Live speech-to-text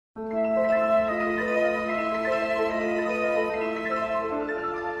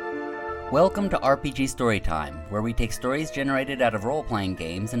Welcome to RPG Storytime, where we take stories generated out of role-playing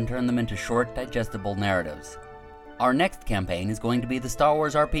games and turn them into short, digestible narratives. Our next campaign is going to be the Star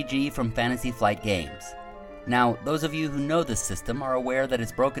Wars RPG from Fantasy Flight Games. Now, those of you who know this system are aware that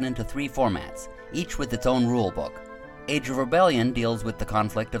it's broken into 3 formats, each with its own rulebook. Age of Rebellion deals with the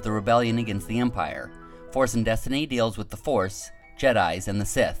conflict of the rebellion against the Empire. Force and Destiny deals with the Force, Jedis, and the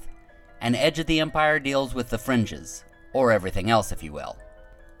Sith. And Edge of the Empire deals with the Fringes, or everything else if you will.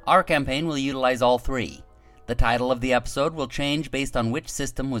 Our campaign will utilize all 3. The title of the episode will change based on which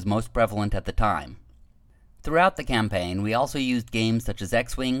system was most prevalent at the time. Throughout the campaign, we also used games such as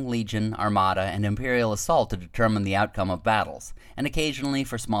X-Wing, Legion, Armada, and Imperial Assault to determine the outcome of battles, and occasionally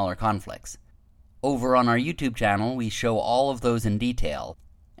for smaller conflicts. Over on our YouTube channel, we show all of those in detail,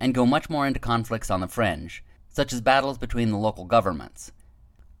 and go much more into conflicts on the fringe, such as battles between the local governments.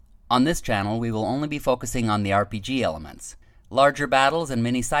 On this channel, we will only be focusing on the RPG elements. Larger battles and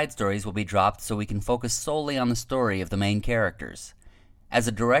mini side stories will be dropped so we can focus solely on the story of the main characters. As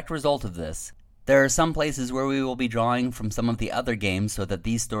a direct result of this, there are some places where we will be drawing from some of the other games so that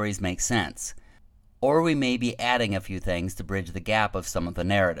these stories make sense. Or we may be adding a few things to bridge the gap of some of the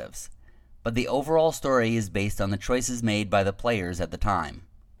narratives. But the overall story is based on the choices made by the players at the time.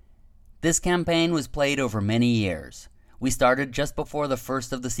 This campaign was played over many years. We started just before the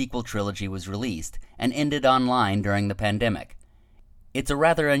first of the sequel trilogy was released, and ended online during the pandemic. It's a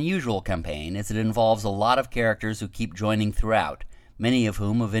rather unusual campaign as it involves a lot of characters who keep joining throughout, many of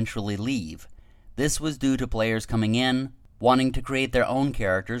whom eventually leave. This was due to players coming in, wanting to create their own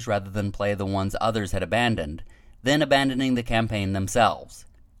characters rather than play the ones others had abandoned, then abandoning the campaign themselves.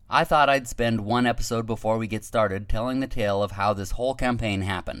 I thought I'd spend one episode before we get started telling the tale of how this whole campaign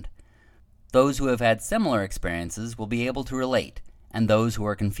happened. Those who have had similar experiences will be able to relate, and those who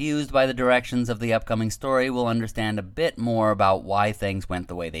are confused by the directions of the upcoming story will understand a bit more about why things went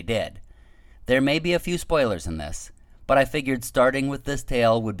the way they did. There may be a few spoilers in this, but I figured starting with this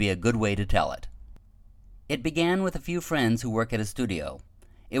tale would be a good way to tell it. It began with a few friends who work at a studio.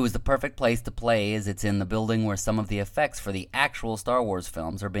 It was the perfect place to play as it's in the building where some of the effects for the actual Star Wars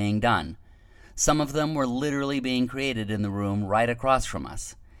films are being done. Some of them were literally being created in the room right across from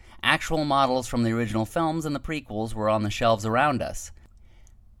us. Actual models from the original films and the prequels were on the shelves around us.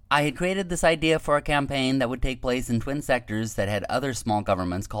 I had created this idea for a campaign that would take place in twin sectors that had other small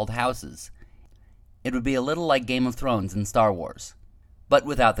governments called houses. It would be a little like Game of Thrones in Star Wars, but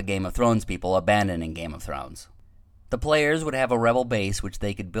without the Game of Thrones people abandoning Game of Thrones. The players would have a rebel base which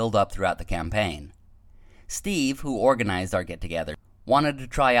they could build up throughout the campaign. Steve, who organized our get-together, wanted to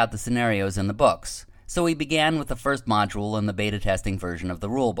try out the scenarios in the books, so we began with the first module in the beta testing version of the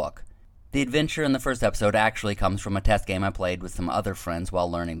rulebook. The adventure in the first episode actually comes from a test game I played with some other friends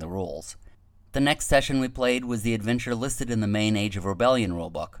while learning the rules. The next session we played was the adventure listed in the main Age of Rebellion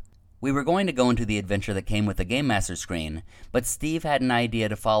rulebook. We were going to go into the adventure that came with the Game Master screen, but Steve had an idea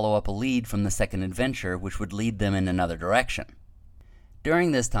to follow up a lead from the second adventure which would lead them in another direction.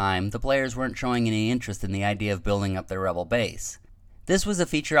 During this time, the players weren't showing any interest in the idea of building up their rebel base. This was a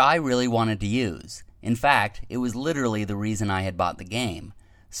feature I really wanted to use. In fact, it was literally the reason I had bought the game.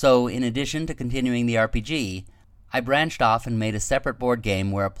 So, in addition to continuing the RPG, I branched off and made a separate board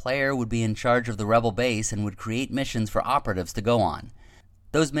game where a player would be in charge of the rebel base and would create missions for operatives to go on.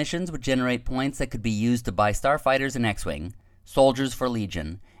 Those missions would generate points that could be used to buy starfighters and X-Wing, soldiers for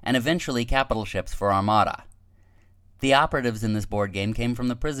Legion, and eventually capital ships for Armada. The operatives in this board game came from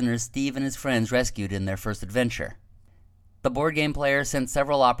the prisoners Steve and his friends rescued in their first adventure. The board game player sent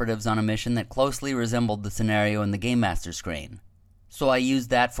several operatives on a mission that closely resembled the scenario in the Game Master screen, so I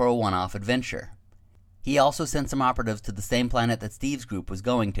used that for a one-off adventure. He also sent some operatives to the same planet that Steve's group was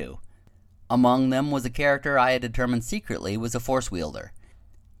going to. Among them was a character I had determined secretly was a Force wielder.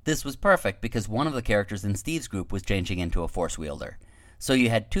 This was perfect because one of the characters in Steve's group was changing into a Force wielder, so you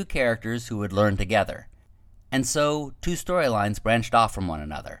had 2 characters who would learn together. And so, 2 storylines branched off from one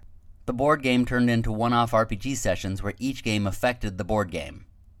another. The board game turned into one-off RPG sessions where each game affected the board game,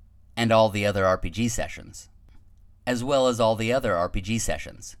 and all the other RPG sessions, as well as all the other RPG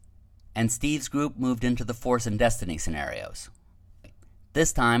sessions. And Steve's group moved into the Force and Destiny scenarios.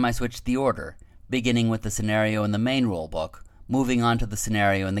 This time I switched the order, beginning with the scenario in the main rulebook, moving on to the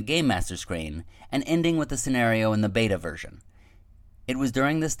scenario in the Game Master screen, and ending with the scenario in the beta version. It was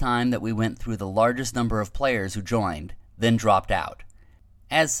during this time that we went through the largest number of players who joined, then dropped out.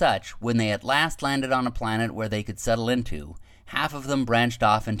 As such, when they at last landed on a planet where they could settle into, half of them branched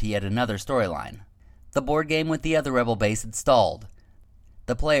off into yet another storyline. The board game with the other rebel base had stalled.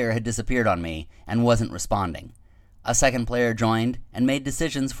 The player had disappeared on me and wasn't responding. A second player joined and made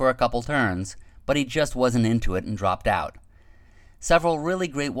decisions for a couple turns, but he just wasn't into it and dropped out. Several really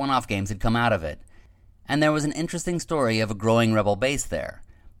great one-off games had come out of it, and there was an interesting story of a growing rebel base there,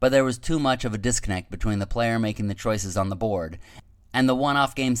 but there was too much of a disconnect between the player making the choices on the board and the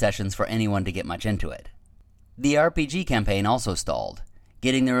one-off game sessions for anyone to get much into it. The RPG campaign also stalled.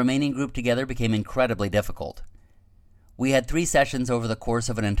 Getting the remaining group together became incredibly difficult. We had 3 sessions over the course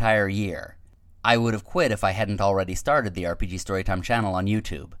of an entire year. I would have quit if I hadn't already started the RPG Storytime channel on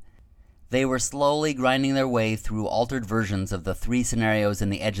YouTube. They were slowly grinding their way through altered versions of the 3 scenarios in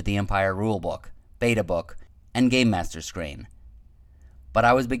the Edge of the Empire rulebook, beta book, and Game Master screen. But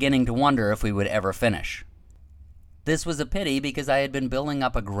I was beginning to wonder if we would ever finish. This was a pity because I had been building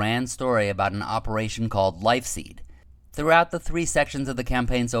up a grand story about an operation called LifeSeed. Throughout the 3 sections of the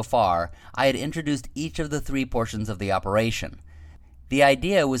campaign so far, I had introduced each of the 3 portions of the operation. The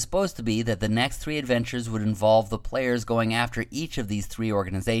idea was supposed to be that the next 3 adventures would involve the players going after each of these 3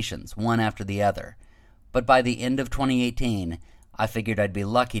 organizations, one after the other. But by the end of 2018, I figured I'd be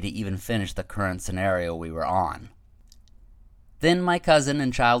lucky to even finish the current scenario we were on. Then my cousin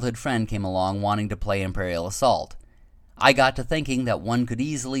and childhood friend came along wanting to play Imperial Assault. I got to thinking that one could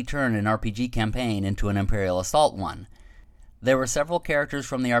easily turn an RPG campaign into an Imperial Assault one. There were several characters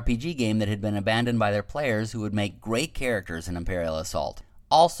from the RPG game that had been abandoned by their players who would make great characters in Imperial Assault.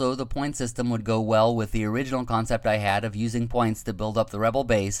 Also, the point system would go well with the original concept I had of using points to build up the rebel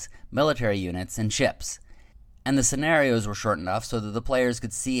base, military units, and ships. And the scenarios were short enough so that the players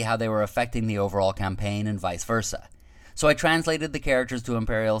could see how they were affecting the overall campaign and vice versa. So I translated the characters to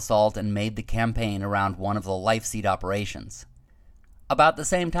Imperial Assault and made the campaign around one of the LifeSeed operations. About the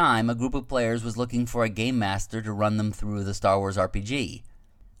same time, a group of players was looking for a game master to run them through the Star Wars RPG.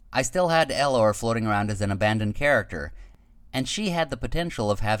 I still had Elor floating around as an abandoned character, and she had the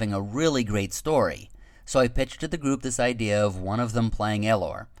potential of having a really great story, so I pitched to the group this idea of one of them playing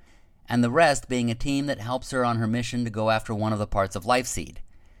Elor, and the rest being a team that helps her on her mission to go after one of the parts of LifeSeed.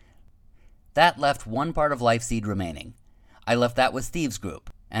 That left one part of LifeSeed remaining. I left that with Steve's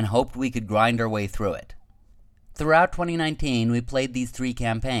group, and hoped we could grind our way through it. Throughout 2019, we played these 3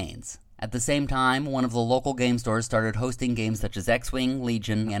 campaigns. At the same time, one of the local game stores started hosting games such as X-Wing,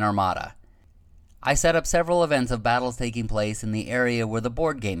 Legion, and Armada. I set up several events of battles taking place in the area where the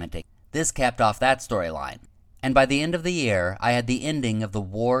board game had taken. This capped off that storyline. And by the end of the year, I had the ending of the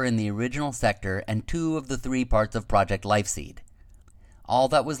war in the original sector and 2 of the 3 parts of Project LifeSeed. All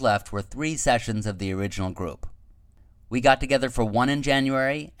that was left were 3 sessions of the original group. We got together for one in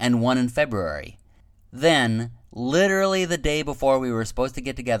January and one in February. Then, literally the day before we were supposed to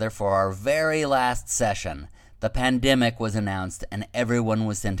get together for our very last session, the pandemic was announced and everyone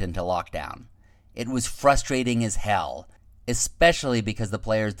was sent into lockdown. It was frustrating as hell, especially because the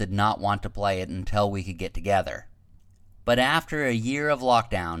players did not want to play it until we could get together. But after a year of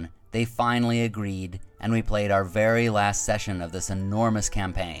lockdown, they finally agreed, and we played our very last session of this enormous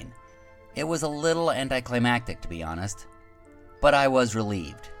campaign. It was a little anticlimactic, to be honest, but I was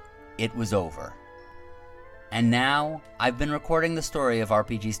relieved. It was over. And now, I've been recording the story of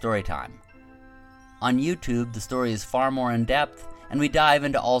RPG Storytime. On YouTube, the story is far more in-depth, and we dive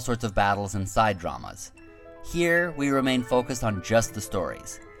into all sorts of battles and side dramas. Here, we remain focused on just the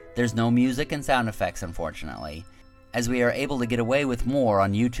stories. There's no music and sound effects, unfortunately, as we are able to get away with more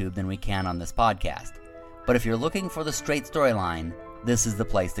on YouTube than we can on this podcast. But if you're looking for the straight storyline, this is the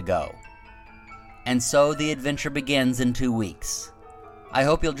place to go. And so the adventure begins in 2 weeks. I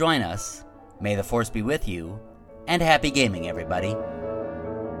hope you'll join us. May the Force be with you, and happy gaming, everybody.